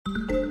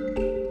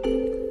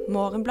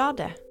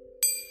Morgenbladet.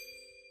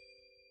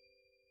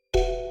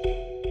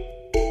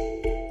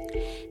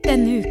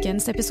 Denne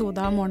ukens episode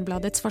av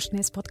Morgenbladets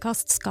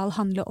forskningspodcast skal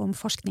handle om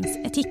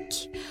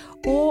forskningsetikk,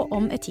 og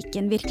om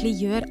etikken virkelig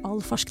gjør all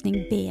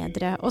forskning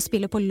bedre og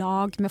spiller på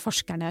lag med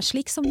forskerne,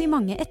 slik som de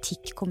mange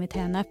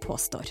etikkomiteene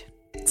påstår.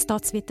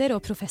 Statsviter og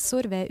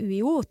professor ved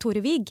UiO,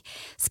 Tore Vig,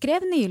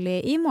 skrev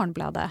nylig i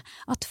Morgenbladet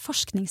at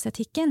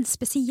forskningsetikken,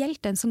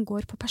 spesielt den som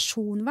går på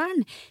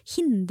personvern,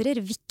 hindrer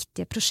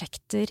viktige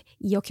prosjekter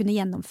i å kunne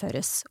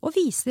gjennomføres, og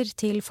viser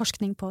til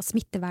forskning på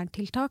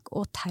smitteverntiltak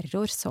og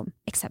terror som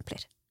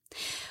eksempler.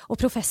 Og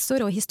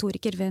professor og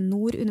historiker ved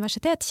Nord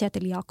Universitet,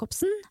 Kjetil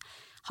Jacobsen,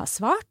 har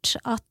svart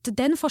at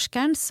den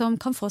forskeren som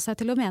kan få seg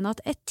til å mene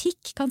at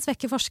etikk kan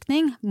svekke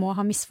forskning, må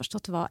ha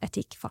misforstått hva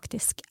etikk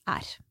faktisk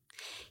er.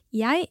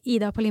 Jeg,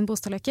 Ida Pauline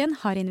Bostadløkken,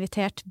 har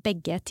invitert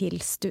begge til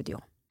studio.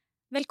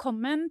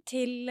 Velkommen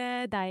til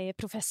deg,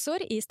 professor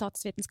i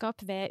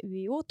statsvitenskap ved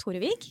UiO, Tore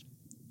Vig.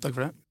 Takk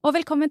for det. Og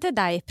velkommen til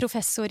deg,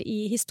 professor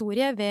i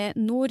historie ved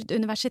Nord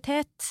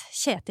Universitet,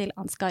 Kjetil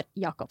Ansgar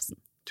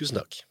Jacobsen. Tusen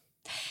takk.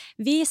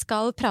 Vi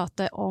skal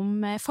prate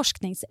om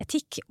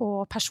forskningsetikk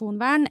og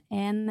personvern,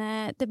 en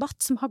debatt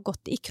som har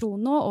gått i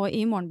Krono og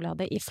i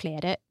Morgenbladet i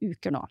flere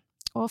uker nå.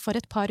 Og for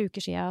et par uker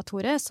siden,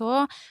 Tore,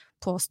 så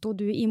påstod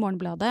du i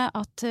Morgenbladet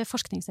at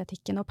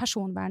forskningsetikken og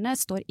personvernet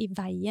står i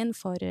veien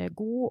for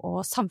god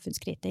og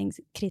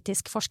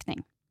samfunnskritisk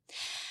forskning.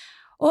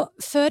 Og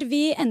før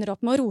vi ender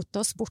opp med å rote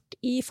oss bort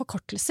i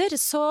forkortelser,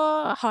 så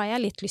har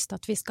jeg litt lyst til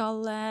at vi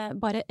skal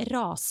bare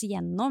rase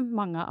gjennom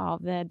mange av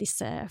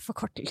disse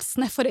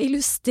forkortelsene for å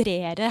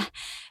illustrere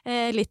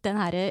litt den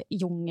her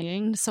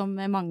jungelen som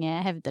mange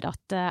hevder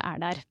at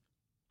er der.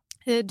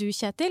 Du,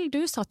 Kjetil,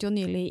 du satt jo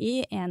nylig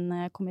i en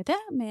komité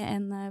med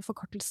en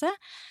forkortelse.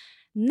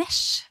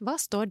 NESH, hva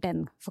står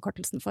den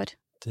forkortelsen for?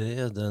 Det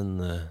er den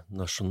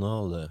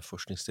nasjonale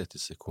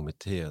forskningsetiske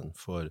komiteen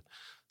for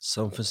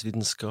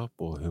samfunnsvitenskap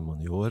og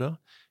humaniora,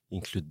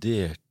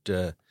 inkludert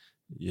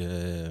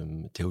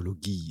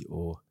teologi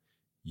og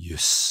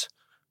juss.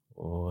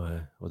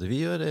 Og det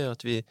vi gjør er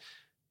at vi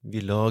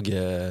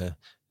lager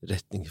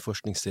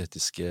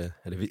forskningsetiske,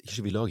 eller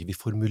vi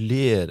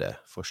formulerer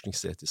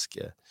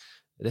forskningsetiske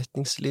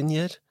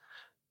retningslinjer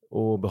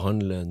og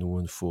behandler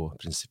noen få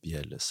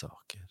prinsipielle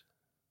saker.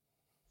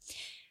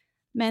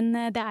 Men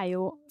det er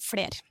jo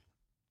flere.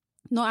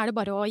 Nå er det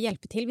bare å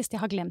hjelpe til hvis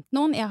jeg har glemt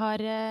noen. Jeg har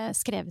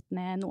skrevet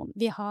ned noen.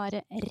 Vi har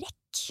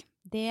REC.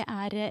 Det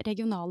er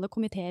regionale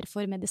komiteer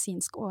for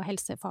medisinsk og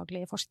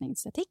helsefaglig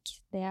forskningsetikk.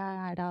 Det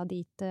er da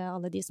dit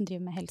alle de som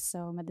driver med helse-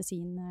 og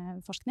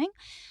medisinforskning.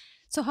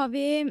 Så har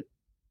vi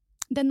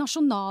den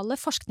nasjonale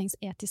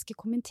forskningsetiske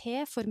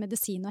komité for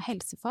medisin og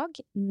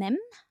helsefag, NEM.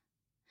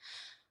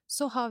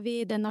 Så har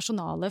vi den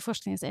nasjonale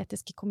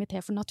forskningsetiske komité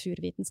for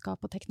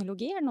naturvitenskap og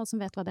teknologi. Er det noen som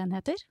vet hva den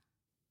heter?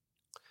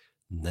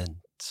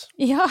 NENT.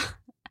 Ja.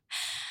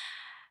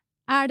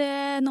 Er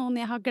det noen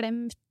jeg har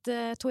glemt,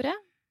 Tore?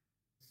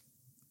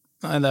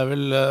 Nei, det er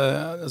vel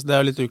det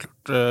er litt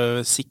uklart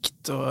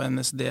SIKT og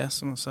NSD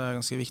som også er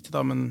ganske viktig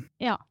da, men...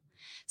 Ja,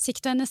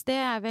 SIKT og NSD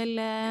er vel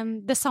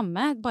det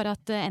samme, bare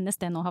at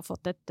NSD nå har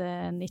fått et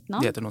nytt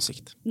navn. Det heter nå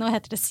SIKT. Nå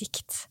heter det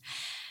SIKT.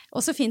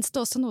 Og så finnes det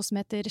også noe som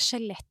heter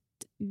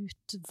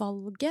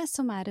Skjelettutvalget,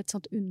 som er et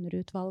sånt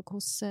underutvalg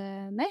hos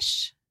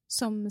NESH,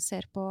 som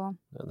ser på...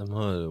 Ja, de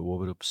har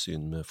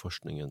overoppsyn med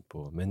forskningen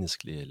på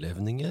menneskelige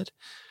levninger,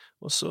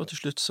 og så til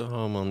slutt så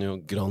har man jo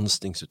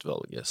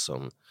granskningsutvalget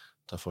som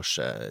tar for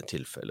seg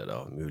tilfeller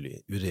av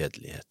mulig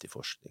uredelighet i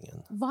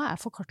forskningen. Hva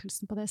er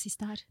forkortelsen på det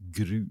siste her?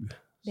 GRU.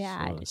 Det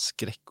er... Så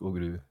skrekk og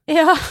gru.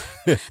 Ja,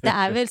 det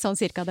er vel sånn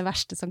cirka det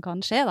verste som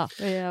kan skje da.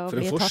 For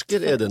en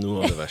forsker er det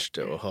noe av det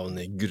verste å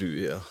havne i GRU,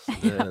 ja.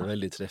 Det er en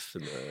veldig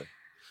treffende...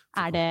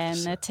 Er det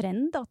en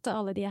trend at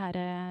alle de her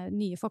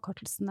nye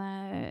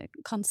forkortelsene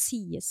kan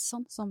sies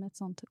sånn, som et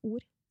sånt ord?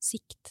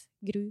 SIKT,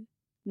 GRU,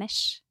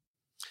 NESH?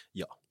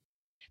 Ja.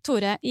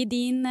 Tore, i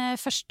din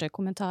første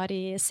kommentar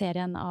i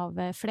serien av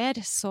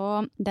flere,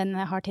 så den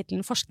har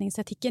titelen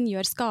 «Forskningsetikken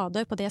gjør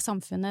skade på det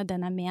samfunnet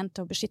den er ment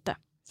å beskytte».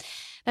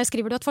 Der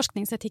skriver du at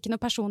forskningsetikken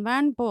og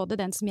personvern,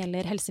 både den som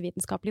gjelder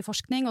helsevitenskapelig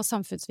forskning og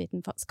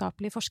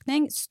samfunnsvitenskapelig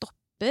forskning,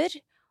 stopper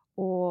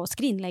og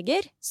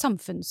skrinlegger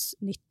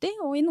samfunnsnyttig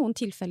og i noen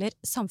tilfeller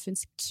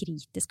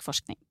samfunnskritisk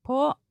forskning.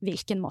 På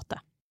hvilken måte?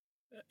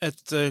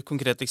 Et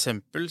konkret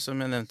eksempel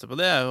som jeg nevnte på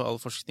det er jo all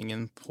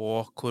forskningen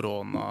på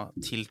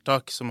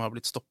koronatiltak som har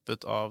blitt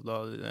stoppet av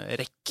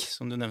REC,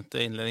 som du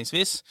nevnte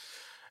innledningsvis.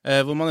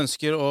 Hvor man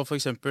ønsker å for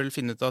eksempel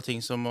finne ut av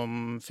ting som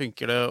om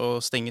funker det å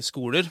stenge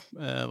skoler,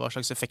 hva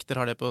slags effekter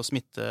har det på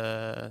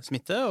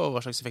smitte og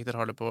hva slags effekter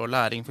har det på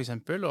læring for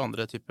eksempel, og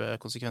andre typer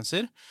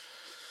konsekvenser.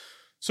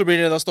 Så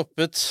blir det da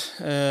stoppet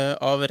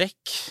av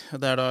REC.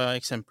 Det er da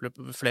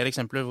flere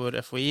eksempler hvor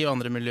FHI og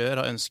andre miljøer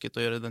har ønsket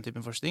å gjøre den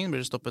typen forskning. Det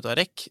blir stoppet av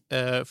REC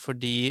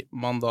fordi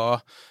man da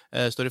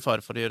står i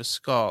fare for å gjøre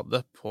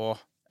skade på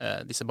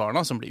disse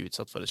barna som blir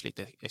utsatt for et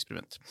slikt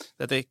eksperiment.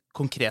 Dette er et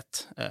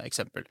konkret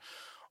eksempel.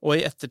 Og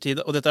i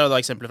ettertid, og dette jo da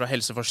eksempler fra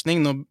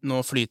helseforskning,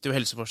 nå flyter jo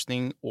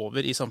helseforskning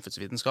over i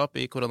samfunnsvitenskap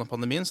i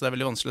koronapandemien, så det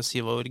veldig vanskelig å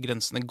si hvor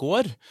grensene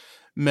går.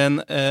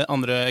 Men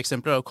andre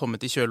eksempler har jo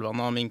kommet i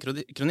kjølvannet av min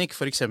kronikk.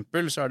 For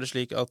eksempel så det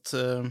slik at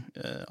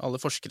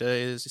alle forskere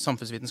i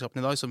samfunnsvitenskapen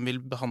i dag som vil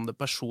behandle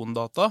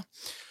persondata,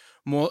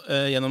 må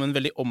gjennom en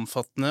veldig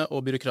omfattende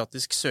og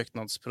byråkratisk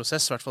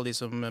søknadsprosess, i hvert fall de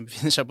som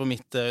befinner seg på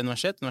mitt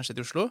Universitetet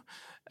i Oslo,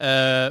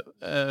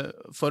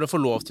 for å få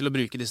lov til å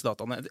bruke disse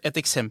dataene. Et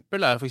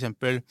eksempel for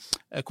eksempel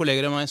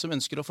kolleger av meg som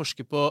ønsker å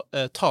forske på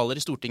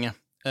taler i Stortinget.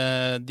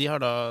 De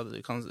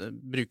kan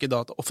bruke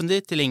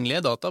offentlig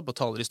tilgjengelige data på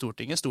taler i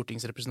Stortinget,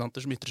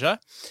 stortingsrepresentanter som ytrer seg,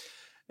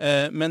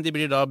 men de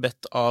blir da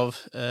bedt av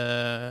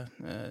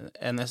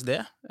NSD,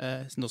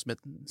 noe som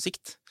heter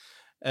SIKT,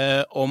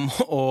 om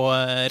å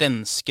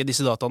renske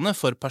disse dataene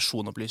for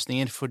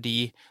personopplysninger,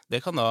 fordi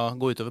det kan da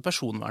gå utover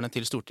personvernet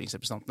til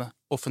stortingsrepresentantene.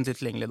 Offentlig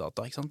tilgjengelige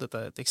data, ikke sant?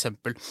 Dette et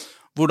eksempel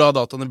hvor da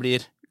dataene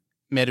blir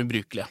mer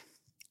ubrukelige.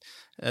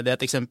 Det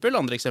et eksempel.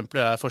 Andre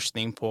eksempler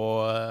forskning på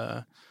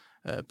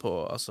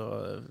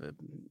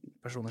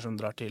personer som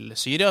drar til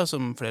Syria,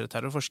 som flere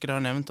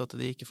terrorforskere har nevnt at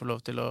de ikke får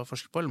lov til å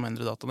forske på, eller må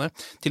endre dataene.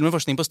 Til og med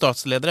forskning på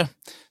statsledere.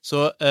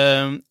 Så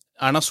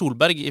Erna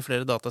Solberg i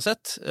flere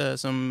datasett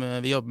som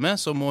vi jobber med,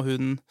 så må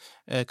hun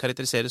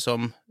karakteriseres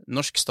som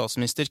norsk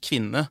statsminister,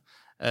 kvinne,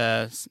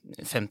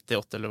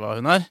 58 eller hva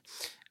hun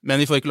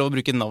men vi får ikke lov å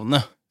bruke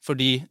navnet,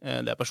 fordi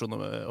det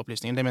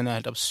personopplysninger. Det mener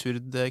jeg helt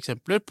absurde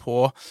eksempler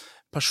på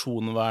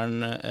personvern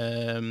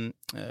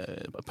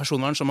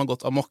som har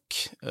gått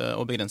amok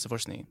og begrenser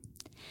forskningen.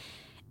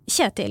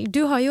 Kjetil,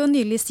 du har jo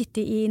nylig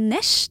sittet i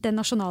NESH, den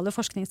nasjonale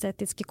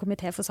forskningsetiske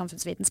komité for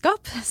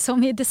samfunnsvitenskap,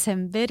 som i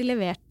desember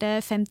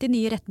leverte 50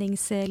 nye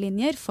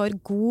retningslinjer for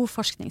god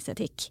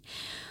forskningsetikk.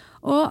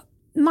 Og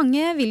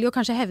mange vil jo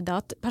kanskje hevde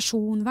at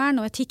personvern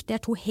og etikk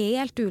det 2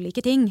 helt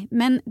ulike ting,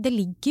 men det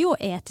ligger jo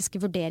etiske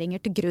vurderinger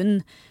til grunn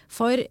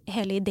for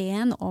hele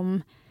ideen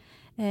om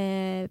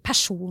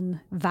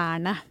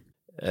personvernet.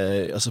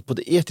 Altså på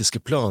det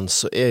etiske plan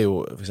så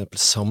jo for eksempel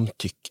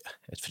samtykke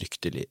et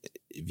fryktelig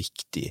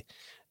viktig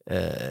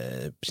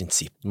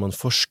prinsipp. Når man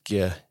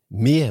forsker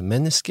med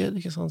mennesker,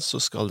 ikke sant, så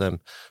skal de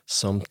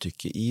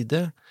samtykke i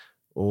det,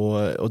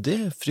 og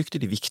det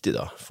fryktelig viktig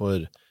da,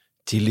 for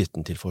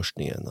tilliten til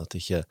forskningen, at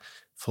ikke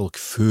folk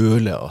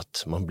føler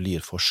at man blir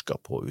forsket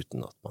på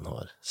uten at man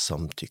har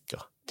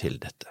samtykket til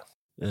dette.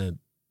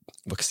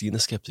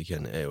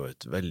 Vaksineskeptikeren jo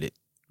et veldig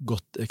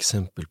godt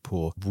eksempel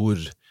på hvor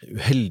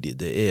uheldig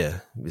det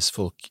hvis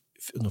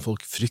når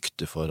folk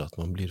frykter for at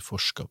man blir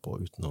forsket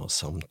på uten å ha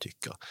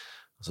samtykket.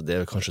 Altså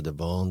det kanskje det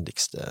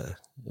vanligste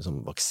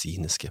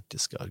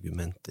vaksineskeptiske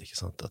argumentet, ikke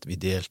sant? At vi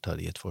deltar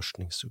i et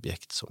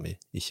forskningsobjekt som vi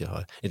ikke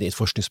har, eller i et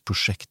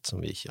forskningsprosjekt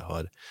som vi ikke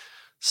har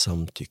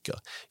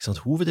samtykket. Ikke sant?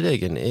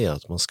 Hovedregelen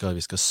at vi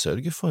skal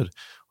sørge for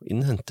å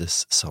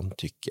innhentes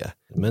samtykke,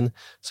 men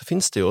så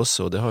finnes det jo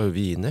også, og det har jo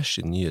vi i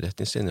NESH i nye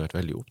retningslinjer vært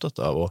veldig opptatt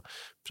av, å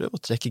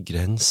prøve å trekke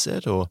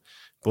grenser og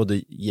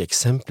både gi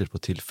eksempler på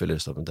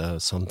tilfeller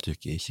der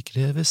samtykke ikke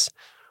kreves,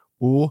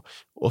 og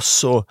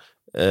også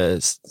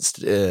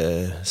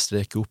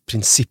streke opp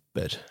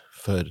prinsipper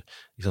for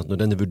når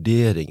denne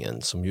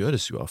vurderingen som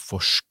gjøres jo av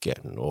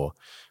forskeren og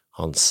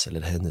hans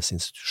eller hennes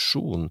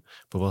institusjon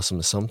på hva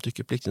som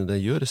samtykkepliktig, det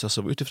gjøres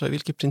altså ut ifra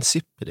hvilke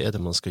prinsipper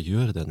det man skal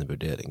gjøre denne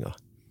vurderingen.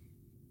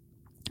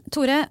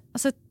 Tore,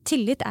 altså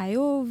tillit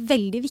jo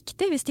veldig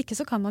viktig, hvis ikke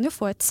så kan man jo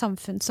få et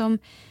samfunn som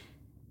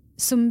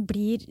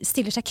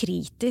stiller seg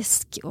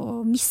kritisk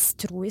og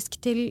mistroisk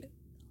til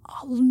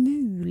all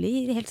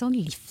mulig helt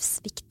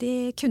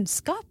livsviktig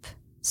kunnskap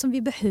som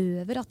vi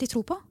behøver at de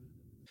tror på.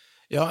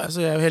 Ja,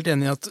 altså jeg jo helt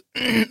enig i at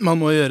man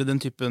må gjøre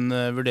den typen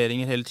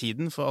vurderinger hele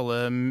tiden for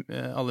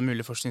alle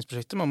mulige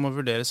forskningsprosjekter. Man må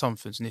vurdere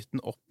samfunnsnytten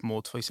opp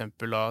mot for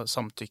eksempel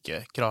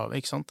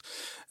samtykkekravet, ikke sant?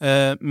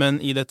 Men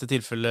i dette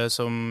tilfellet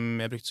som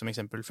jeg brukte som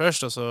eksempel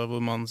først, altså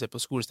hvor man ser på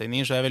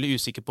skolestengninger, så jeg veldig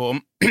usikker på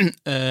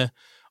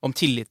om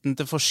tilliten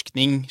til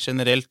forskning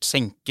generelt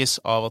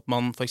senkes av at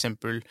man for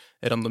eksempel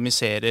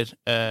randomiserer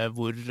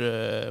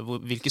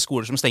hvilke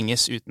skoler som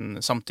stenges uten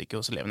samtykke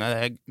hos elevene.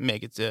 Det jeg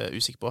meget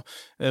usikker på.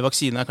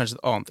 Vaksine kanskje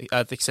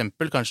et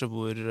eksempel, kanskje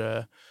hvor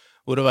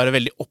å være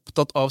veldig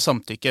opptatt av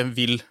samtykke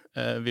vil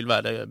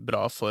være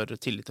bra for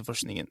tillit til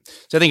forskningen.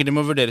 Så jeg tenker det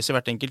må vurderes i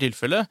hvert enkelt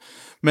tilfelle,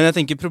 men jeg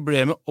tenker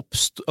problemet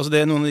noen av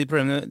de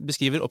problemene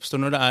beskriver oppstår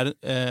når det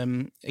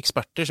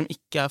eksperter som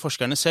ikke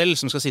forskerne selv,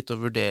 som skal sitte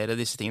og vurdere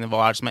disse tingene,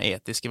 hva det som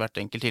etisk i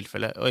hvert enkelt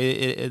tilfelle. Og i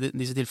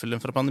disse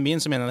tilfellene fra pandemien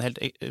så mener jeg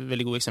det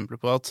veldig gode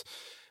eksempler på at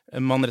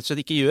man rett og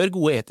slett ikke gjør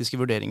gode etiske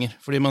vurderinger,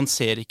 fordi man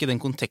ser ikke den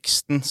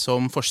konteksten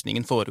som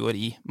forskningen foregår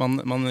i.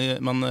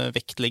 Man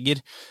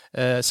vektlegger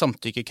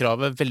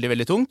samtykkekravet veldig,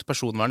 veldig tungt,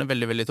 personvernet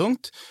veldig, veldig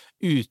tungt,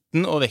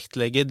 uten å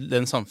vektlegge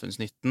den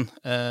samfunnsnytten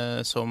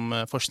som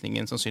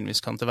forskningen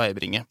sannsynligvis kan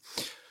tilveiebringe.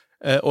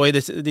 Og i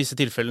disse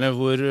tilfellene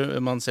hvor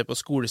man ser på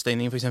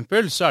skolestengning for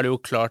eksempel, så det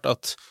jo klart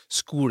at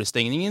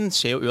skolestengningen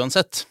skjer jo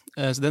uansett.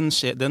 Så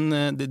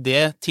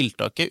det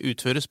tiltaket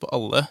utføres på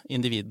alle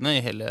individene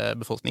i hele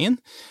befolkningen,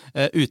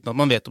 uten at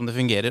man vet om det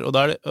fungerer. Og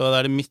da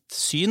er det mitt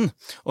syn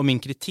og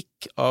min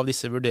kritikk av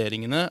disse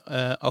vurderingene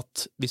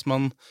at hvis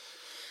man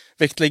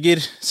vektlegger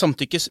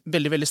samtykkes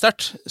veldig, veldig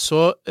sterkt,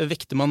 så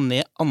vekter man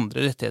ned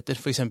andre rettigheter,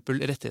 for eksempel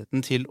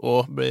rettigheten til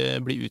å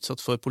bli utsatt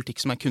for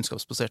politikk som er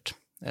kunnskapsbasert,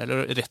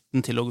 eller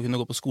retten til å kunne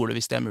gå på skole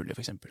hvis det er mulig,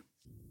 for eksempel.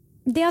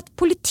 Det at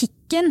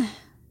politikken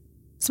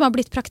som har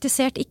blitt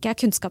praktisert ikke er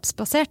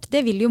kunnskapsbasert,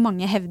 det vil jo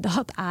mange hevde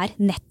at er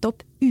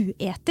nettopp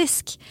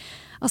uetisk.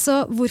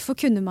 Altså, hvorfor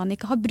kunne man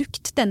ikke ha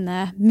brukt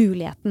denne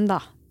muligheten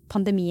da,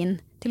 pandemien,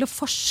 til å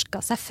forske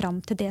seg fram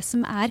til det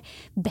som er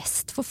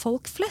best for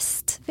folk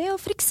flest, ved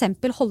å for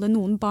eksempel holde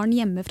noen barn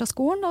hjemme fra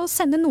skolen og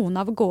sende noen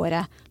av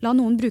gårde, la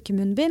noen bruke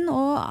munnbind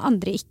og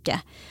andre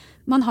ikke.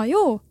 Man har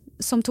jo,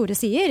 som Tore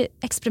sier,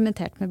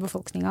 eksperimentert med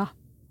befolkninga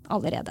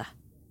allerede.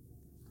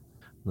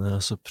 Nei,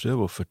 altså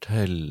prøv å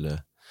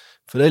fortelle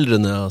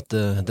foreldrene at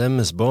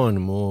deres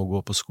barn må gå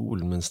på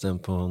skolen, mens de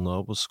på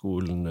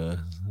naboskolen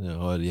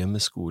har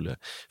hjemmeskole,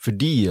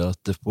 fordi at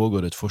det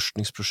pågår et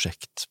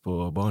forskningsprosjekt på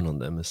barna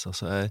deres.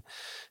 Altså,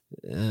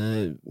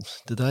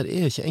 det der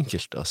er ikke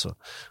enkelt, altså.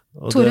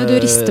 Tore, du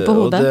rister på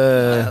hodet.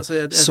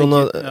 Jeg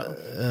tenker,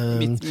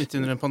 midt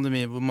under en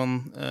pandemi hvor man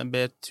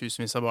ber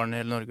tusenvis av barn i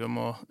hele Norge om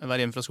å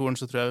være hjemme fra skolen,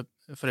 så tror jeg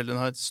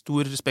foreldrene har et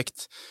stor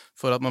respekt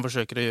for at man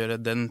forsøker å gjøre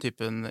den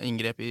typen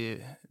inngrep i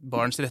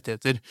barns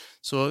rettigheter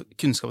så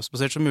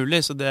kunnskapsbasert som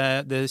mulig, så det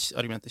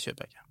argumentet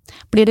kjøper jeg ikke.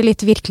 Blir det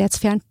litt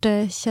virkelighetsfjernt,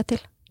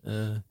 Kjetil?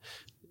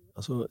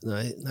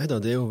 Nei da,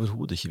 det er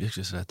overhodet ikke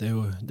virkelighetsrett. Det er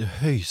jo det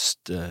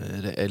høyst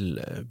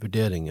reelle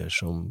vurderinger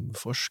som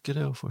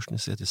forskere og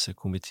forskningsetiske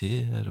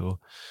komiteer og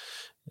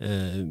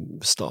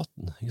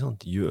staten, ikke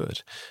sant, gjør.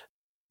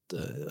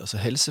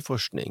 Altså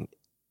helseforskning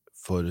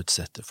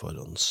forutsetter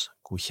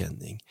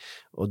forhåndsgodkjenning,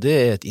 og det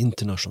er et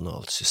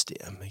internasjonalt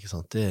system, ikke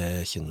sant? Det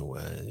er ikke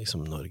noe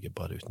liksom, Norge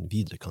bare uten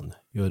videre kan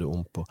gjøre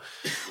om på.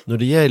 Når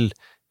det gjelder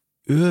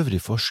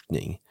øvrig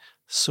forskning,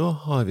 så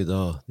har vi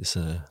da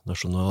disse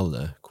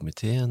nasjonale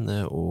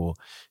komiteene,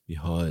 og vi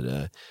har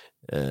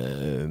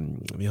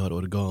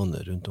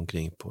organer rundt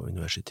omkring på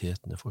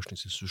universitetene,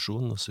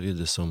 forskningsinstitusjoner og så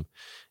videre som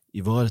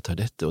ivaretar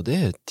dette, og det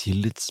er et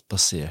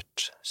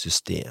tillitsbasert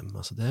system.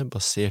 Altså det er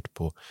basert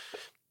på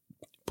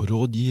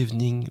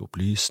rådgivning,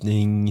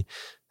 opplysning,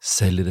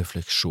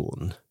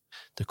 selvrefleksjon.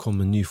 Det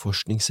kom en ny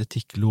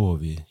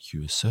forskningsetikklov i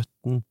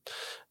 2017.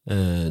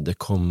 Det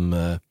kom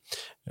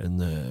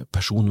en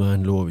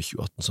personvernlov i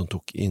 2018 som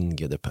tok inn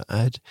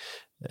GDPR.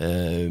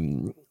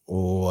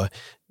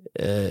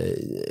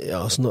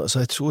 Så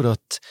jeg tror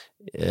at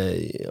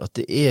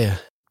det er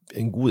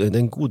en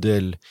god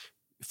del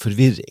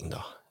forvirring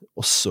da,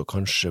 også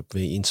kanskje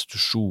ved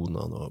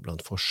institusjonene og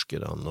blant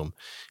forskerne om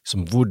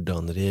liksom,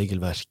 hvordan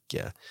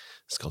regelverket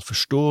skal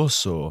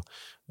forstås og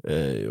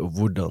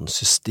hvordan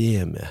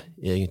systemet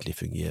egentlig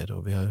fungerer.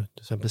 Og vi har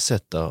for eksempel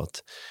sett da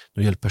at når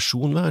det gjelder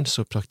personvern,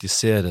 så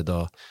praktiserer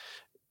da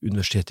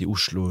Universitetet i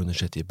Oslo og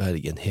Universitetet i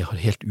Bergen har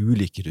helt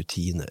ulike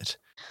rutiner.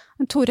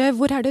 Tore,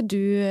 hvor er det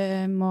du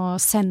må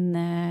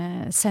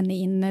sende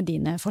inn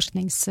dine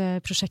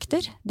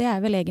forskningsprosjekter? Det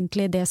er vel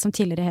egentlig det som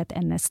tidligere het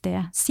NSD,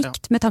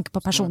 SIKT, med tanke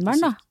på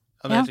personvern da?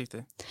 Ja, det er helt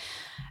riktig.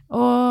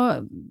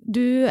 Og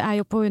du er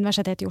jo på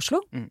Universitetet i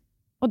Oslo,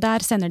 og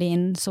der sender de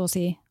inn så å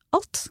si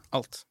alt?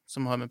 Alt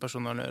som har med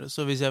personvern å gjøre.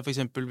 Så hvis jeg for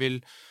eksempel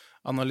vil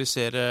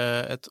analysere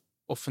et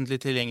offentlig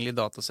tilgjengelig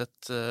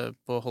datasett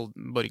på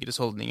borgeres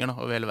holdninger da,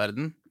 over hele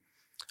verden,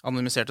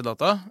 anonymiserte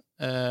data,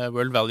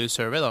 World Value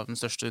Survey, da, den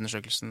største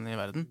undersøkelsen i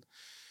verden,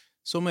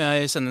 så må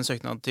jeg sende en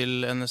søknad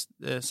til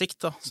SIKT,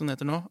 da, som det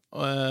heter nå,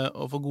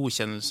 og få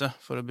godkjennelse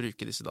for å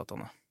bruke disse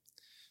dataene.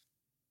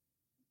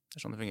 Det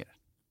er sånn det fungerer.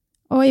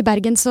 Og i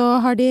Bergen så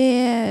har de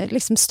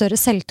liksom større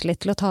selvtillit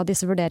til å ta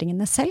disse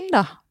vurderingene selv,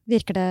 da,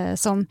 virker det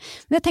som.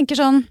 Men jeg tenker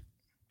sånn,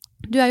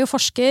 du er jo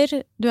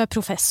forsker, du er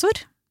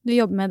professor, du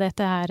jobber med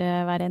dette her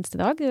hver eneste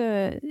dag.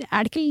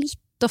 Er det ikke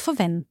litt å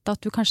forvente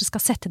at du kanskje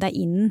skal sette deg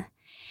inn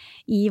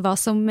i hva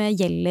som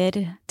gjelder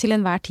til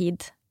enhver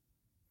tid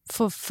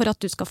for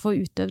at du skal få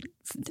utøve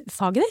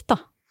faget ditt, da?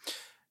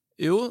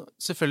 Jo,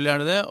 selvfølgelig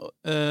er det det,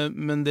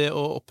 men det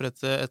å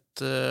opprette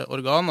et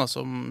organ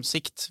som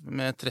SIKT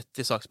med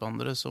 30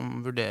 saksbehandlere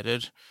som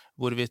vurderer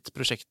hvorvidt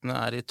prosjektene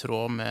er i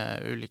tråd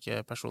med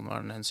ulike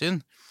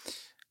personvernhensyn,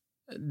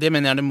 det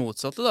mener jeg er det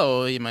motsatte da,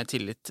 å gi meg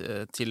tillit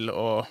til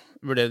å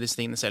vurdere disse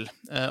tingene selv.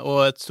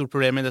 Og et stort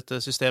problem i dette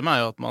systemet er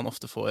jo at man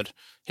ofte får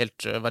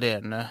helt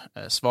varierende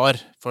svar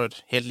for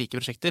helt like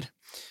prosjekter.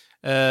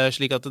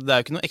 Slik at det er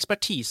jo ikke noe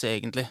ekspertise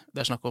egentlig det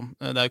er snakk om.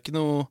 Det er jo ikke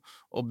noe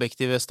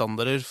objektive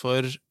standarder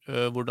for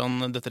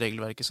hvordan dette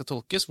regelverket skal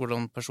tolkes,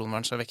 hvordan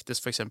personvern skal vektes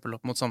for eksempel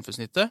opp mot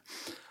samfunnsnytte,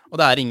 og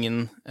det er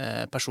ingen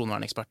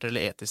personverneksperter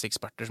eller etiske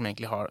eksperter som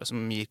egentlig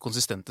som gir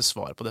konsistente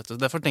svar på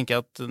dette. Derfor tenker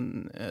jeg at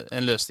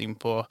en løsning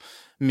på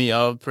mye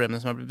av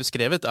problemene som har blitt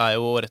beskrevet er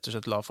jo rett og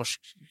slett la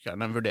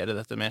forskerne vurdere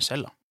dette mer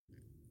selv da.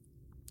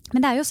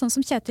 Men det er jo sånn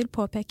som Kjetil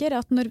påpeker,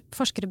 at når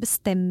forskere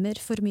bestemmer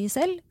for mye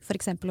selv, for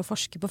eksempel å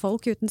forske på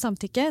folk uten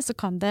samtykke, så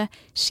kan det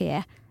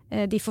skje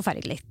de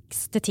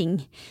forferdeligste ting.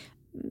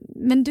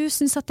 Men du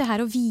synes at det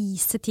her å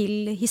vise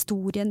til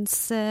historiens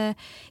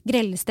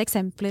grelleste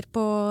eksempler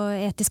på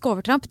etisk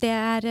overtramp,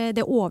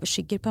 det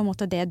overskygger på en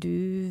måte det du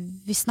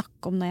vil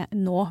snakke om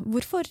nå.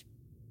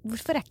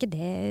 Hvorfor ikke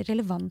det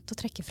relevant å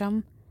trekke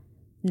fram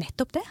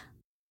nettopp det?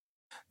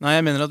 Nei,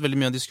 jeg mener at veldig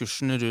mye av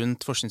diskursen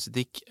rundt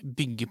forskningsetikk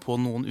bygger på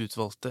noen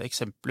utvalgte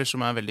eksempler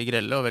som veldig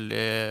grelle og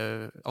veldig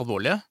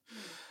alvorlige.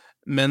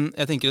 Men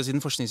jeg tenker at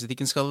siden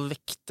forskningsetikken skal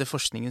vekte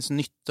forskningens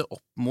nytte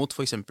opp mot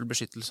for eksempel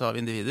beskyttelse av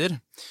individer,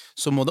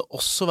 så må det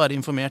også være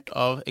informert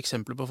av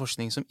eksempler på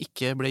forskning som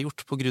ikke ble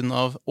gjort på grunn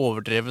av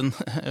overdreven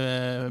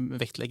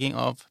vektlegging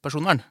av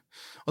personvern.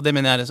 Og det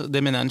mener jeg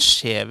er en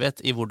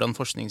skjevhet i hvordan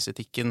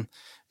forskningsetikken,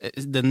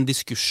 den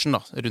diskursen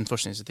rundt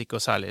forskningsetikk,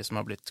 og særlig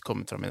som har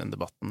kommet fram i den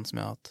debatten som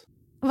jeg har hatt.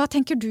 Hva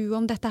tenker du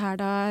om dette her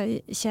da,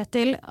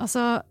 Kjetil?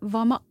 Altså,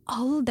 hva med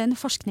all den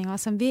forskningen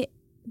som vi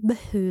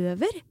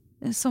behøver,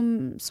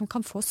 som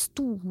kan få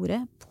store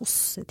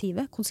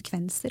positive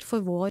konsekvenser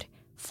for vår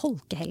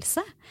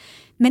folkehelse,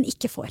 men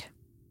ikke får?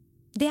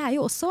 Det er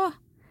jo også,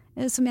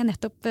 som jeg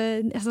nettopp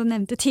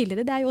nevnte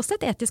tidligere, det er jo også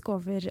et etisk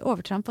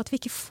overtramp at vi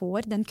ikke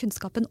får den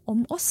kunnskapen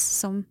om oss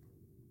som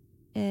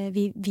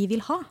vi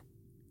vil ha.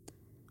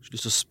 Jeg har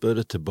lyst til å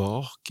spørre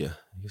tilbake.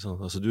 Ikke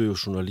sant? Altså, du er jo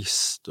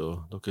journalist,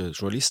 og dere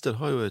journalister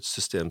har jo et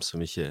system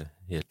som ikke er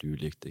helt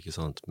ulikt, ikke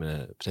sant?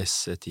 Med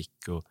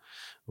presseetikk og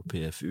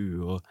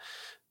PFU, og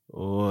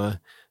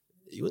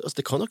jo, altså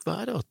det kan nok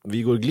være at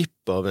vi går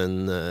glipp av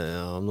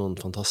noen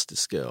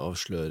fantastiske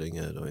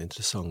avsløringer og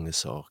interessante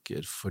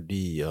saker,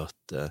 fordi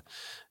at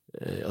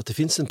det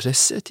finnes en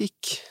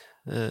presseetikk,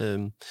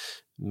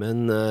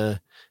 men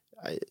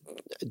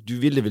du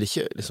ville vel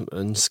ikke liksom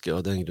ønske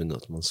av den grunn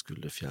at man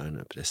skulle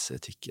fjerne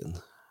presseetikken.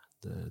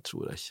 Det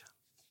tror jeg ikke.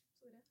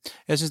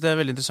 Jeg synes det er et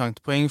veldig interessant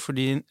poeng,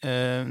 fordi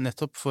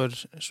nettopp for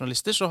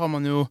journalister så har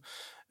man jo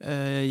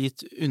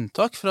gitt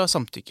unntak fra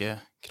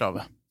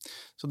samtykkekravet.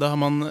 Så da har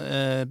man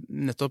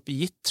nettopp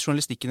gitt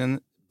journalistikken en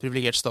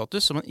privilegert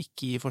status som man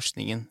ikke gir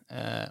forskningen,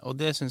 og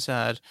det synes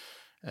jeg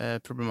er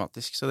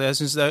problematisk. Så jeg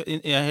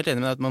er helt enig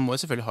med deg at man må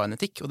selvfølgelig ha en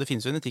etikk, og det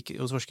finnes jo en etikk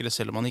hos forskere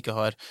selv om man ikke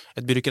har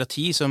et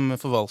byråkrati som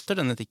forvalter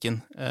den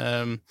etikken.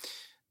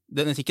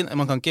 Den etikken,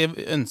 man kan ikke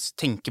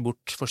tenke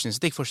bort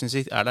forskningsetikk.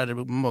 Forskningsetikk der, det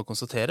må man bare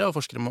konstatere, og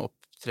forskere må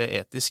opptre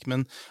etisk,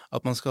 men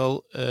at man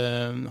skal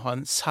ha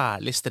en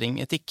særlig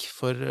streng etikk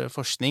for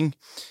forskning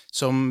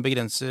som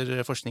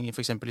begrenser forskning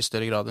for eksempel i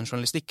større grad enn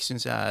journalistikk,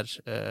 synes jeg er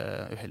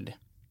uheldig.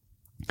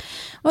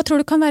 Hva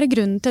tror du kan være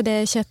grunnen til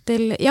det,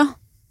 Kjetil? Ja?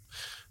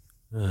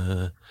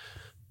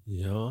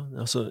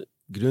 Altså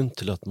grunnen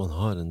til at man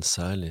har en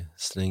særlig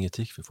streng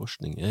etikk for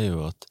forskning er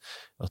jo at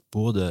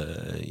både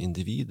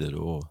individer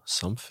og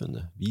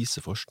samfunnet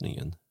viser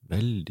forskningen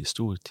veldig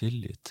stor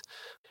tillit.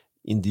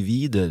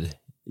 Individer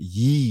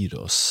gir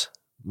oss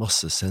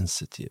masse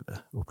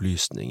sensitive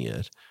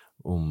opplysninger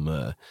om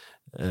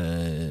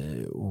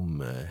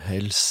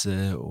helse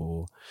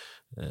og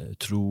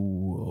tro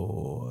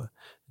og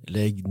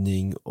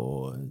legning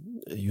og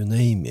you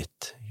name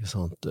it, ikke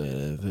sant?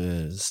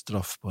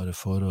 Straffbare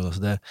forhold.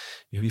 Altså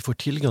vi får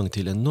tilgang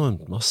til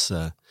enormt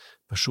masse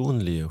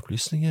personlige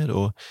opplysninger,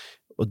 og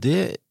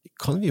det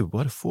kan vi jo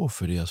bare få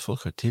fordi at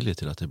folk har tillit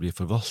til at det blir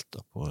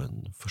forvaltet på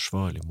en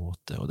forsvarlig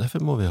måte, og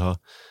derfor må vi ha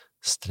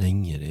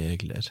strenge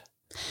regler.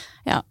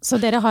 Ja, så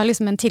dere har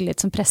liksom en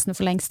tillit som pressen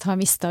for lengst har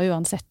mistet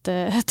uansett,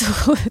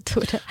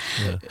 Tore.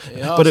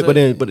 Ja,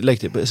 bare legg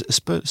til.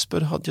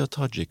 Spør Hadia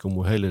Tajik om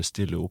hun heller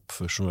stiller opp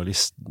for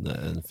journalistene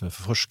enn for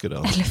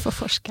forskere. Eller for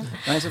forskere.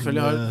 Nei,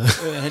 selvfølgelig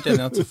jeg er helt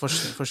enig at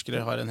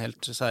forskere har en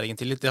helt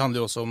særegen tillit. Det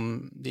handler jo også om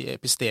de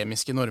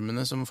epistemiske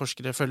normene som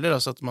forskere følger,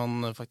 altså at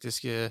man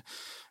faktisk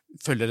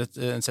følger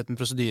en sett med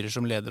prosedyrer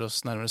som leder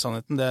oss nærmere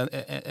sannheten. Det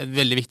er et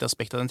veldig viktig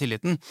aspekt av den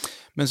tilliten.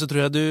 Men så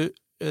tror jeg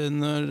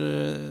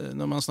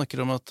når man snakker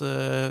om at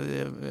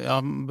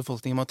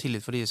befolkningen må ha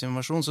tillit for å gi sin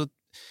informasjon,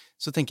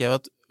 så tenker jeg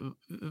at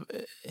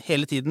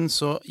hele tiden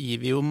så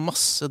gir vi jo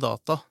masse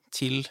data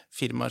til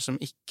firmaer som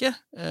ikke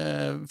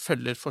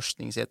følger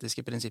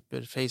forskningsetiske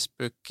prinsipper,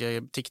 Facebook,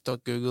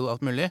 TikTok, Google,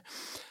 alt mulig.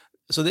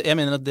 Så jeg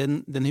mener at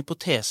den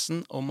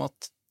hypotesen om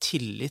at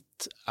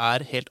tillit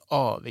er helt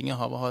avhengig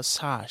av å ha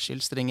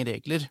særskilt strenge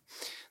regler,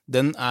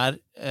 den er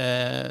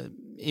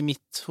i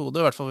mitt hode,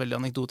 i hvert fall veldig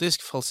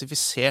anekdotisk,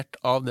 falsifisert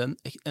av den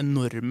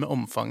enorme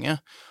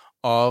omfanget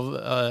av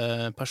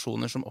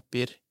personer som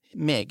oppgir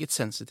meget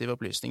sensitive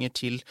opplysninger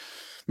til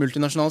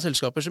multinasjonale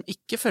selskaper som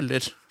ikke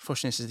følger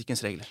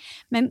forskningsetikkens regler.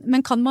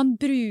 Men kan man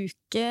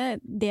bruke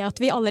det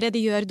at vi allerede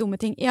gjør dumme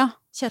ting? Ja,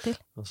 Kjetil?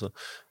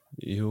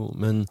 Jo,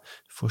 men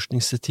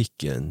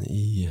forskningsetikken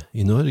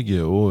i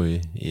Norge og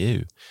i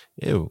EU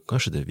er jo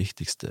kanskje det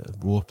viktigste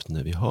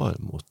våpenet vi har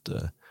mot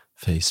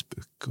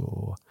Facebook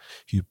og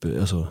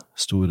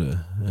store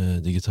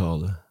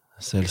digitale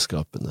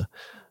selskapene.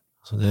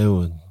 Så det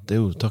er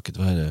jo takket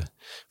være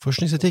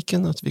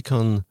forskningsetikken at vi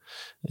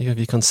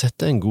kan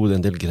sette en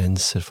del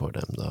grenser for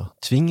dem da.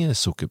 Tvinge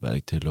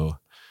Zuckerberg til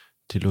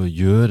å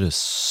gjøre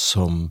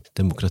som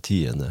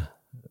demokratiene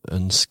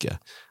ønsker.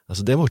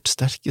 Altså det er vårt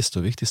sterkeste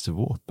og viktigste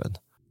våpen.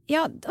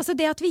 Ja, altså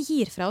det at vi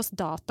gir fra oss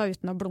data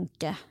uten å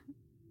blunke,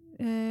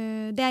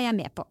 det jeg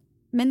med på.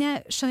 Men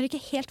jeg skjønner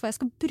ikke helt hva jeg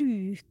skal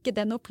bruke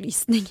den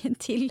opplysningen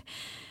til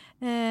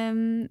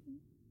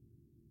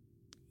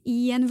i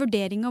en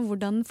vurdering av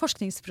hvordan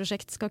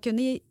forskningsprosjekt skal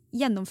kunne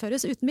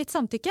gjennomføres uten mitt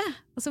samtykke.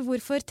 Altså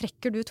hvorfor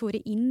trekker du, Tore,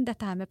 inn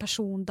dette her med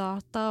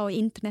persondata og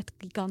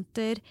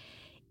internettgiganter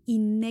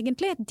inn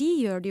egentlig?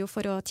 De gjør det jo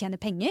for å tjene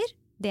penger.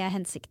 Det er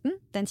hensikten.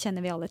 Den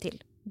kjenner vi alle til.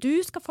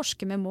 Du skal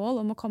forske med mål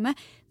om å komme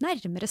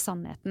nærmere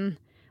sannheten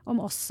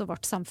om oss og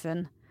vårt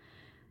samfunn.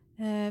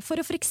 For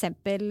å for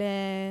eksempel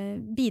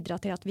bidra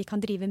til at vi kan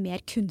drive mer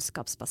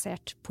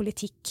kunnskapsbasert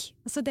politikk.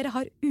 Altså dere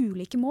har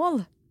ulike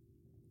mål.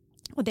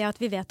 Og det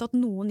at vi vet at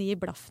noen gir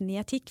blaffen i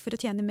etikk for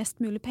å tjene mest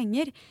mulig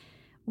penger,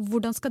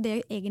 hvordan skal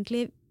det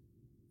egentlig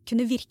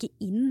kunne virke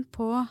inn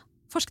på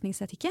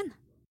forskningsetikken?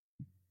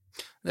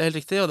 Det er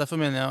helt riktig, og derfor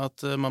mener jeg at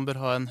man bør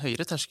ha en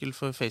høyere terskel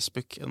for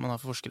Facebook enn man har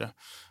for forskere.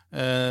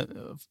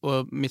 Og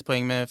mitt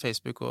poeng med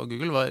Facebook og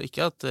Google var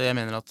ikke at jeg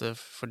mener at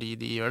fordi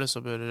de gjør det, så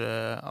bør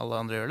alle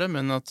andre gjøre det,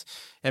 men at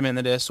jeg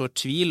mener det sår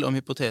tvil om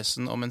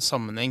hypotesen om en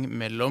sammenheng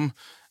mellom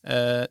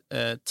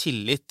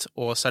tillit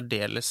og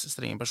særdeles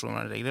strenge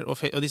personvernregler. Og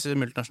disse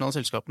multinasjonale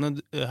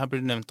selskapene, her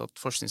blir det nevnt at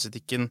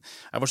forskningsetikken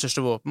er vår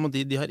største våpen, og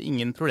de har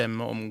ingen problemer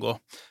med å omgå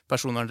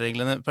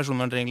personvernreglene.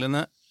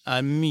 Personvernreglene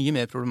er mye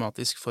mer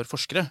problematisk for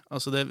forskere.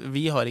 Altså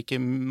vi har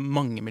ikke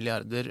mange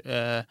milliarder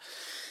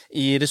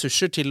i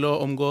ressurser til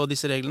å omgå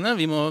disse reglene.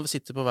 Vi må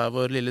sitte på hver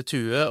vår lille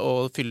tue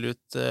og fylle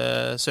ut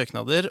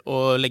søknader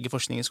og legge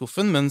forskning i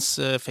skuffen,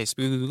 mens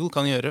Facebook og Google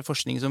kan gjøre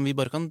forskning som vi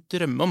bare kan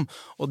drømme om.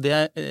 Og det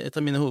er et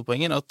av mine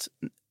hovedpoenger, at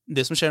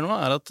det som skjer nå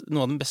er at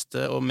noe av den beste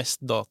og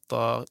mest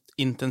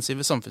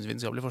dataintensive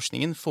samfunnsvitenskapelige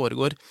forskningen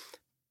foregår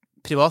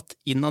privat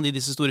innad i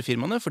disse store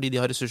firmaene, fordi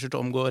de har ressurser til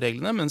å omgå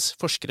reglene, mens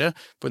forskere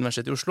på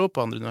Universitetet i Oslo, på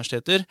andre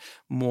universiteter,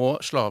 må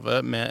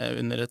slave med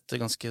under et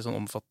ganske sånn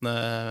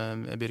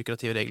omfattende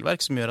byråkrati og regelverk,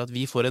 som gjør at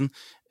vi får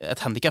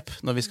et handicap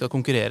når vi skal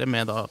konkurrere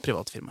med da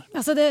privatfirmaer.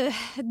 Altså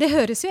det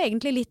høres jo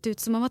egentlig litt ut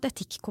som om at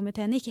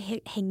etikkomiteene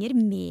ikke henger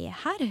med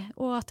her,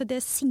 og at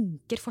det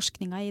sinker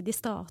forskninga i de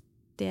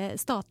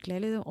statlige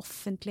eller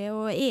offentlige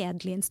og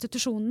edlige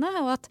institusjonene,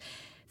 og at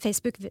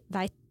Facebook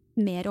vet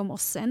mer om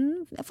oss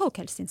enn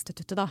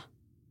Folkehelseinstituttet da.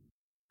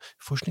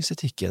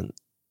 Forskningsetikken,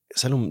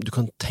 selv om du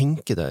kan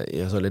tenke deg,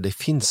 eller det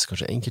finnes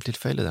kanskje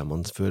enkelttilfeller der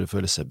man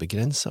føler seg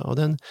begrenset av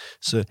den,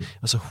 så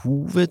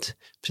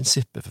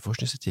hovedprinsippet for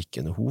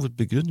forskningsetikken og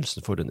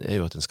hovedbegrunnelsen for den er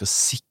jo at den skal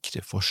sikre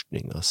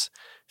forskningens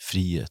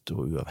frihet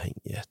og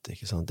uavhengighet,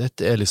 ikke sant?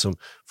 Dette er liksom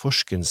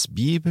forskerens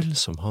bibel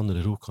som han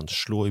eller hun kan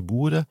slå i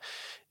bordet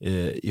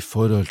i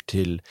forhold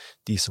til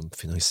de som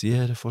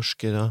finansierer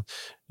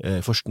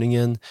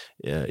forskningen,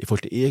 i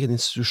forhold til egen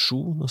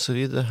institusjon og så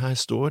videre. Her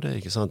står det,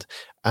 ikke sant?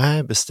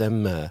 Jeg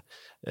bestemmer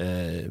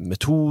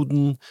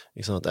metoden,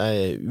 ikke sant? Jeg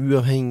er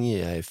uavhengig,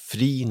 jeg er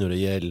fri når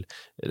det gjelder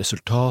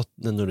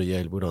resultatene, når det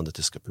gjelder hvordan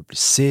dette skal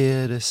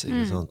publiseres,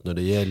 ikke sant? Når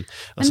det gjelder,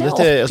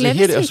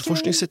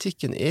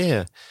 forskningsetikken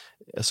er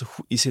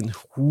i sin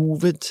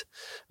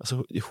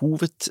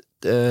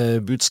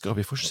hovedbudskap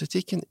i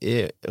forskningsetikken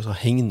er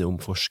hegne om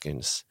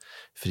forskerens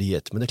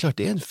frihet. Men det er klart,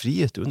 det er en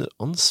frihet under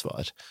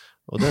ansvar,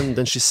 og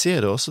den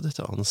skisserer også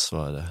dette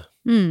ansvaret.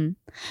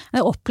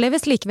 Det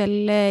oppleves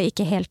likevel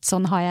ikke helt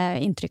sånn, har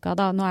jeg inntrykk av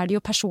da. Nå er det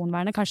jo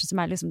personvernet kanskje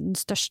som er liksom den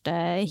største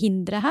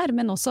hindret her,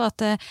 men også at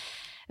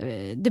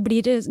det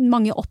blir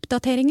mange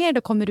oppdateringer.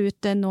 Det kommer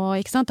ut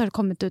nå, ikke sant? Det har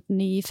kommet ut en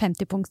ny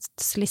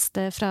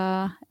 50-punktsliste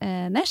fra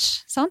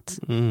NESH, sant?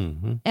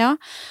 Ja,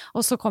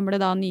 og så kommer det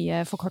da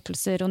nye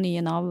forkortelser og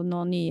nye navn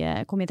og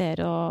nye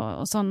komiteer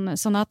og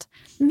sånn at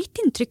mitt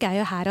inntrykk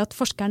er jo her at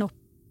forskeren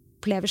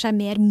opplever seg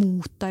mer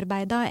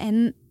motarbeidet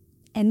enn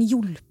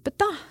hjulpet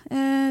da,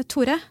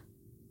 Tore?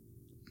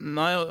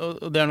 Nei,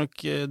 og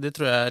det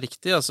tror jeg er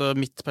riktig. Altså,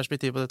 mitt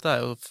perspektiv på dette er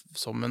jo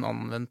som en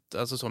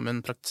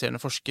praktiserende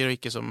forsker, og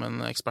ikke som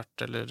en ekspert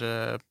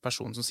eller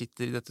person som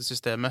sitter i dette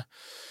systemet.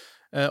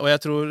 Og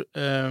jeg tror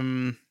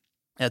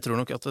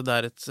nok at det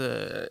er det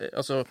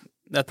er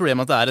et problem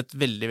at det er et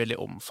veldig, veldig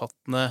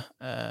omfattende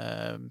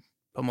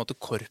på en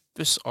måte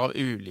korpus av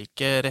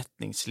ulike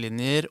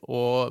retningslinjer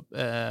og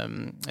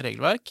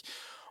regelverk,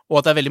 og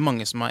at det er veldig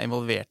mange som er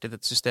involvert i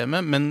dette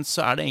systemet, men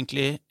så er det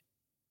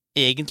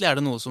Egentlig er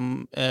det noe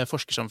som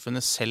forskersamfunnet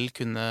selv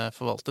kunne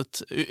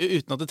forvaltet,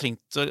 uten at det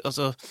trengte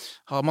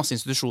ha masse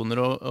institusjoner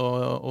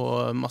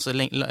og masse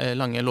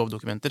lange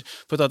lovdokumenter.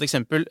 For å ta et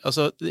eksempel,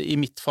 i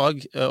mitt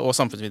fag og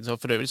samfunnsvitenskap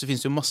for øvrig, så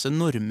finnes det jo masse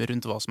normer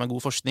rundt hva som er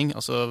god forskning,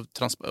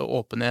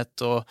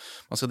 åpenhet, og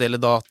man skal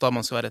dele data,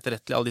 man skal være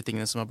etterrettelig, alle de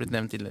tingene som har blitt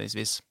nevnt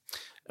innledningsvis.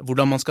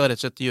 Hvordan man skal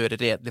rett og slett gjøre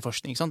redelig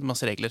forskning, ikke sant?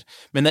 Masse regler.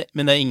 Men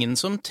det er ingen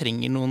som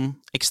trenger noen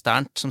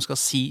eksternt som skal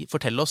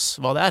fortelle oss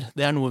hva det er.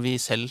 Det er noe vi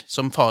selv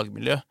som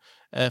fagmiljø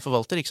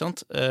forvalter, ikke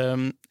sant?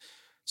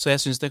 Så jeg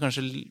synes det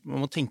kanskje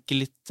man må tenke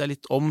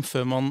litt om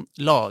før man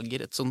lager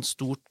en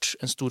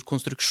stor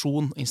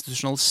konstruksjon,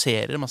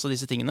 institusjonaliserer masse av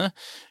disse tingene.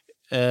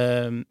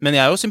 Men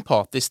jeg er jo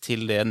sympatisk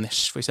til det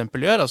NESH for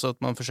eksempel gjør,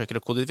 at man forsøker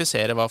å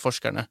kodifisere hva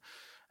forskerne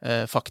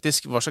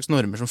faktisk, hva slags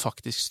normer som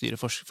faktisk styrer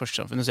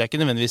forskersamfunnet. Så det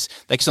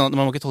er ikke sånn at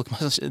man må ikke tolke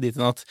meg dit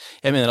enn at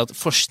jeg mener at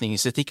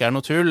forskningsetikk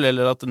noe tull,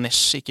 eller at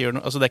Nesch ikke gjør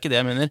noe, altså det ikke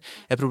det jeg mener.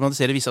 Jeg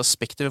problematiserer visse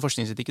aspekter ved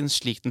forskningsetikken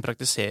slik den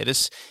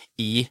praktiseres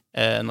i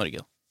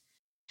Norge.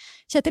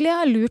 Kjetil, jeg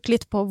har lurt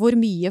litt på hvor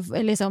mye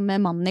liksom,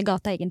 mannen i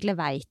gata egentlig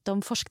vet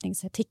om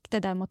forskningsetikk. Det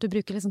der med at du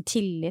bruker liksom,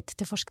 tillit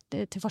til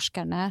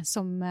forskerne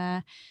som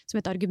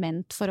et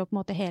argument for å på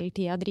en måte hele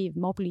tiden drive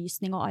med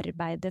opplysning og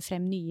arbeide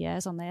frem nye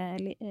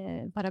sånne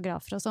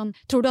paragrafer og sånn.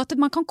 Tror du at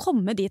man kan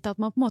komme dit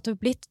at man på en måte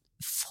blitt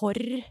for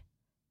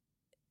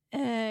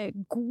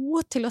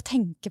god til å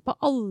tenke på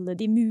alle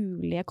de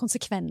mulige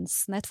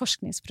konsekvensene et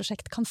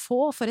forskningsprosjekt kan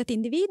få for et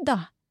individ,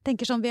 da?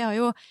 Tenker sånn, vi har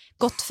jo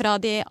gått fra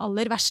de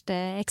aller verste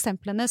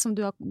eksemplene som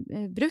du har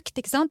brukt,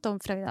 ikke sant? Om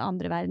fra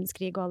andre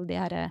verdenskrig og alle de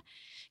her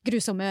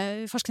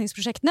grusomme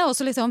forskningsprosjektene, og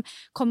så liksom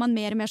kommer man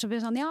mer og mer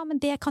sånn, ja,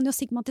 men det kan jo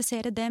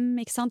stigmatisere dem,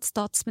 ikke sant?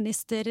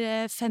 Statsminister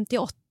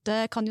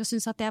 58 kan jo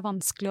synes at det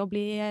vanskelig å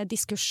bli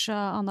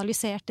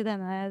diskursanalysert i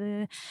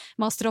denne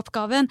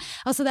masteroppgaven.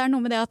 Altså det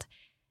noe med det at,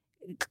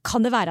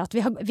 kan det være at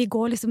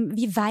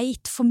vi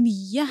vet for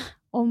mye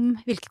om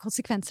hvilke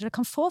konsekvenser det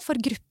kan få for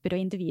grupper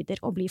og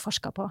individer å bli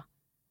forsket på?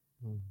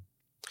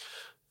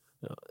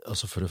 Ja,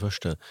 altså for det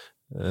første,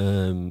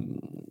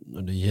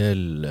 når det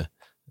gjelder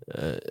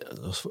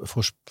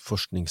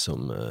forskning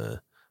som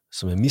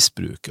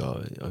misbruk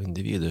av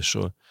individer,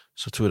 så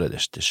tror jeg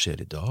det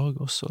skjer i dag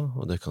også,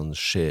 og det kan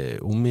skje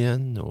om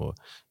igjen, og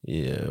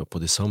på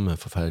de samme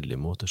forferdelige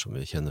måter som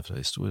vi kjenner fra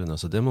historien.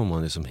 Altså det må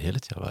man liksom hele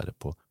tiden være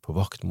på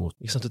vakt mot.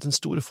 Ikke sant? Det den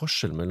store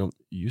forskjellen mellom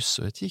juss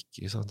og etikk,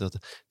 ikke sant? At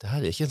det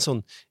her ikke en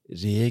sånn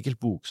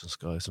regelbok som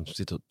skal liksom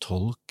sitte og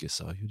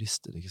tolkes av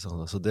jurister, ikke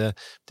sant? Altså det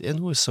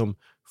noe som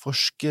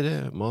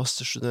forskere,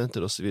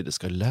 masterstudenter og så videre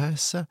skal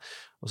lese,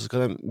 og så skal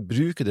de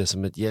bruke det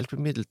som et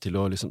hjelpemiddel til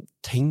å liksom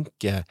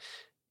tenke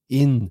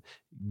inn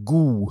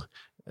god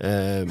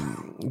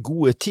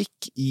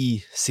etikk i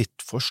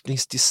sitt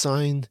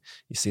forskningsdesign,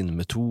 i sine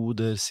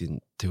metoder, sin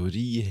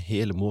teori,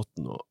 hele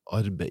måten å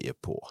arbeide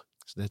på.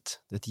 Så det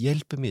et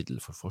hjelpemiddel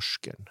for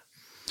forskeren.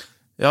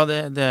 Ja,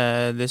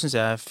 det synes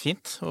jeg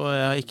fint, og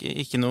jeg har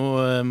ikke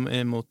noe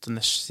imot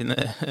Nesch sine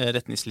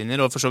retningslinjer,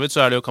 og for så vidt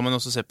så det jo, kan man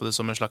også se på det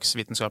som en slags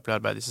vitenskapelig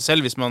arbeid i seg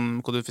selv, hvis man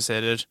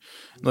kodifiserer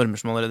normer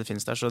som allerede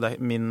finnes der, så det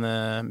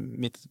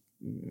mitt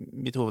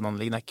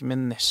hovedanliggende ikke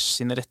med Nesch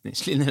sine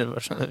retningslinjer,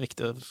 det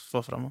viktig å få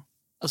fram.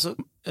 Altså,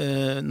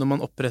 når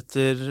man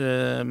oppretter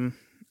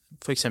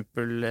for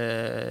eksempel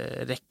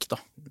REC,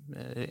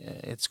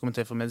 Etisk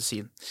komité for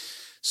medisin,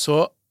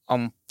 så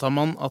antar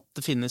man at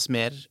det finnes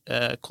mer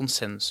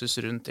konsensus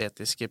rundt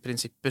etiske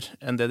prinsipper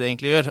enn det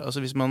egentlig gjør.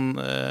 Altså hvis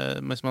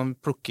man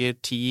plukker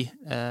 10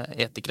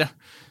 etikere,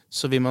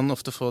 så vil man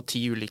ofte få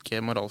 10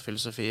 ulike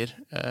moralfilosofier.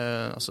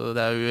 Altså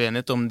det jo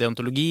uenighet om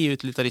deontologi,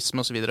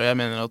 utilitarisme og så videre, og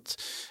jeg mener at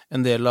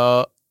en del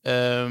av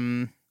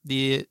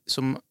de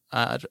som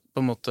på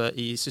en måte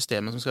i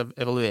systemet som skal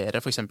evaluere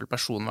for eksempel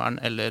personvern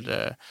eller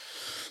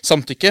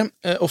samtykke,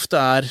 ofte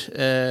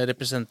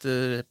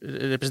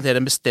representerer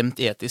en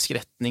bestemt etisk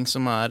retning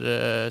som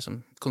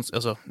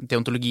altså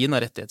deontologien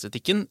av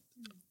rettighetsetikken,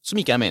 som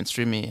ikke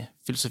mainstream i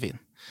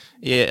filosofien,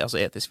 altså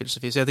etisk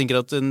filosofi. Så jeg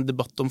tenker at en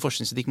debatt om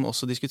forskningsetikk må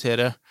også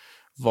diskutere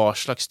hva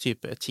slags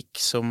type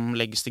etikk som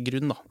legges til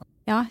grunn, da.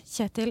 Ja,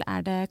 Kjetil,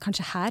 det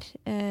kanskje her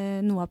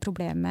noe av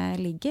problemet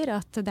ligger,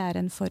 at det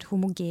en for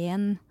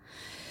homogen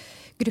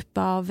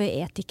gruppe av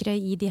etikere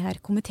i de her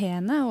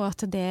komiteene, og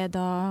at det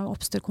da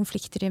oppstår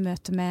konflikter i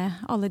møte med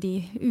alle de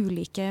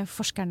ulike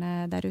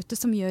forskerne der ute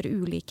som gjør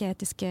ulike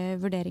etiske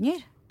vurderinger?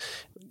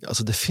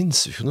 Altså det finnes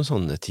jo ikke noe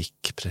sånn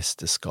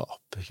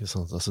etikkpresteskap, ikke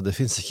sant? Altså det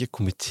finnes ikke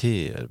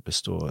komiteer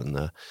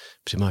bestående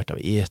primært av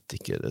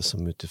etikere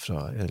som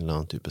utifra en eller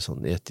annen type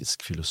sånn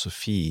etisk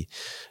filosofi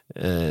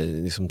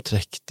liksom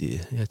trekker de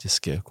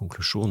etiske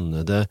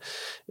konklusjonene.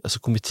 Altså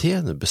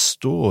komiteene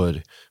består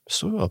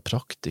av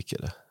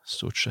praktikere,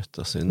 stort sett,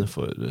 altså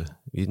innenfor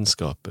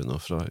vitenskapen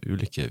og fra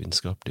ulike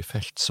vitenskapelige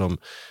felt som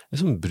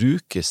liksom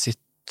bruker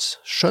sitt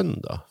skjønn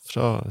da,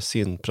 fra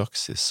sin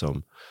praksis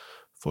som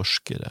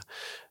forskere.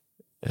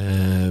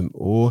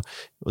 Og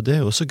det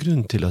jo også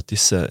grunnen til at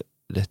disse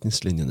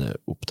retningslinjene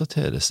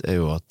oppdateres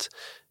jo at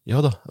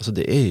ja da, altså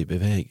det i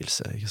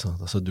bevegelse, ikke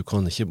sant? Altså du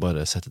kan ikke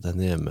bare sette deg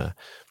ned med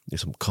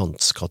liksom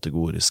Kants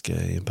kategoriske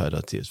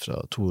imperativ fra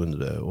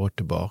 200 år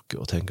tilbake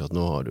og tenke at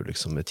nå har du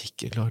liksom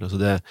etikken klart. Altså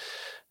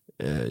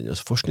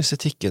altså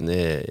forskningsetikken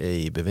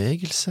i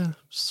bevegelse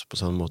på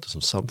samme måte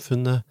som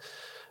samfunnet.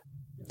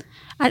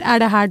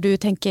 Det her du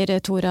tenker,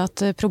 Tore,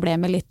 at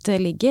problemet litt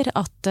ligger,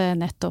 at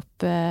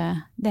nettopp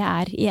det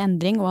i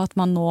endring, og at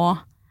man nå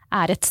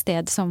et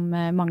sted som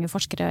mange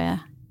forskere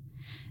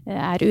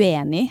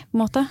uenig i, på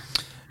en måte?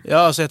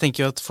 Ja, altså jeg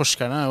tenker jo at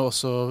forskerne jo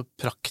også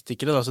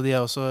praktikere, da, så de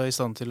også i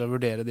stand til å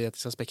vurdere de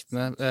etiske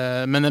aspektene.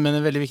 Men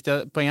et veldig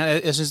viktig poeng her,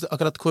 jeg synes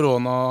akkurat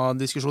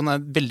koronadiskusjonen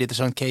et veldig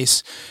interessant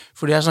case,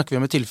 fordi her snakker vi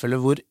om et tilfelle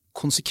hvor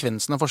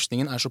konsekvensen av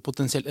forskningen så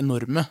potensielt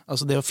enorme.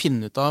 Altså det å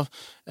finne ut av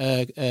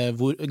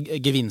hvor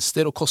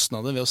gevinster og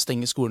kostnader ved å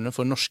stenge skolene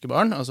for norske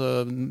barn,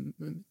 altså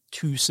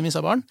tusenvis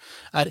av barn,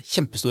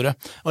 kjempestore.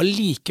 Og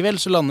likevel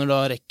så lander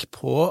da REC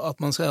på at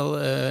man skal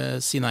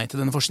si nei til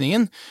denne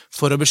forskningen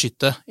for å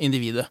beskytte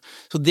individet.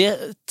 Så det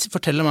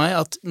forteller meg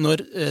at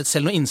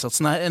selv når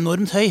innsatsen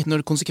enormt høy,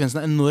 når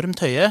konsekvensene enormt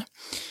høye,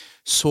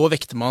 så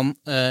vekter man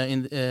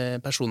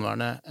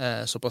personvernet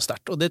såpass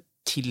sterkt. Og det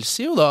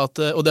tilsier jo da at,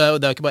 og det er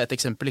jo ikke bare ett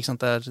eksempel, ikke sant?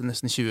 Det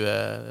nesten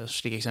 20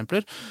 slike eksempler,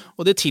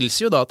 og det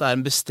tilsier jo da at det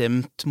en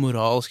bestemt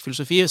moralsk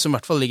filosofi som i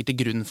hvert fall ligger til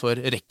grunn for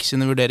REC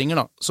sine vurderinger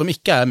da, som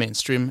ikke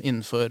mainstream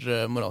innenfor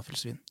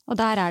moralfilosofien. Og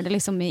der det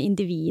liksom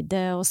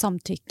individet og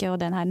samtykke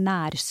og den her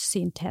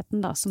nærsyntheten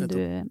da, som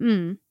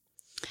du...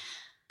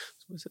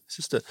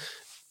 Siste,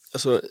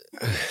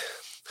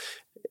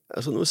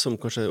 noe som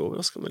kanskje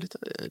overrasker meg litt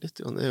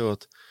jo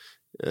at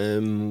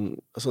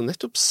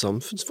nettopp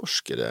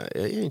samfunnsforskere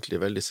egentlig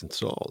veldig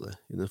sentrale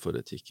innenfor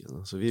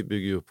etikken. Vi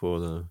bygger jo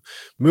på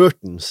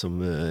Merton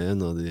som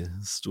en av de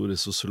store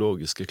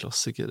sosiologiske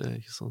klassikere,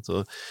 ikke sant?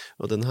 Og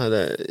den her,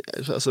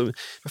 i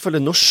hvert fall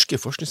det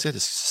norske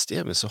forskningsetiske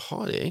systemet, så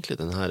har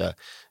egentlig den her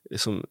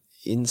liksom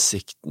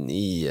innsikten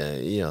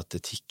i at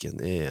etikken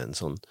en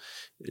sånn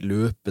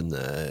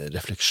løpende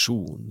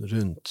refleksjon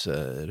rundt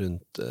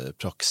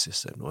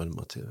praksiser,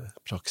 normative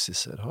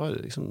praksiser,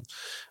 har liksom,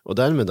 og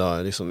dermed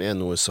da liksom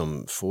noe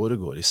som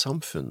foregår i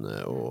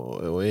samfunnet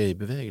og i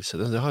bevegelse.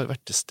 Det har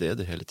vært til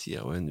stede hele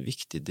tiden, og en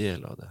viktig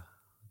del av det.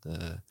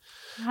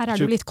 Her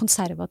du litt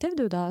konservativ,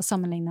 du da,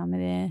 sammenlignet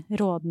med de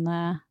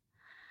rådende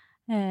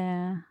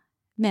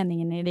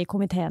meningene i de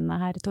komiteene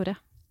her, Tore?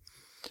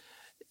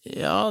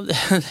 Ja, det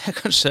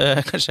kanskje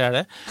det.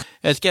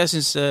 Jeg vet ikke, jeg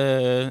synes...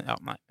 Ja,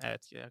 nei, jeg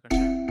vet ikke,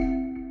 kanskje...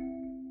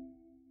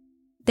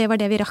 Det var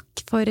det vi rakk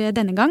for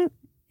denne gang.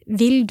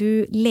 Vil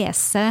du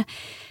lese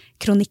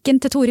kronikken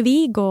til Tore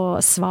Vig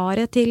og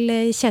svaret til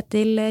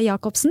Kjetil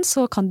Jakobsen,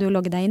 så kan du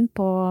logge deg inn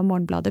på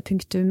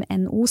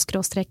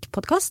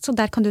morgenbladet.no/podcast, så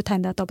der kan du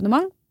tegne deg et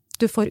abonnement.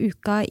 Du får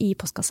uka i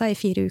postkassa i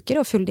 4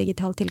 uker, og full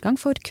digital tilgang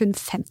for kun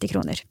 50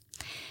 kroner.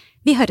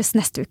 Vi høres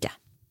neste uke.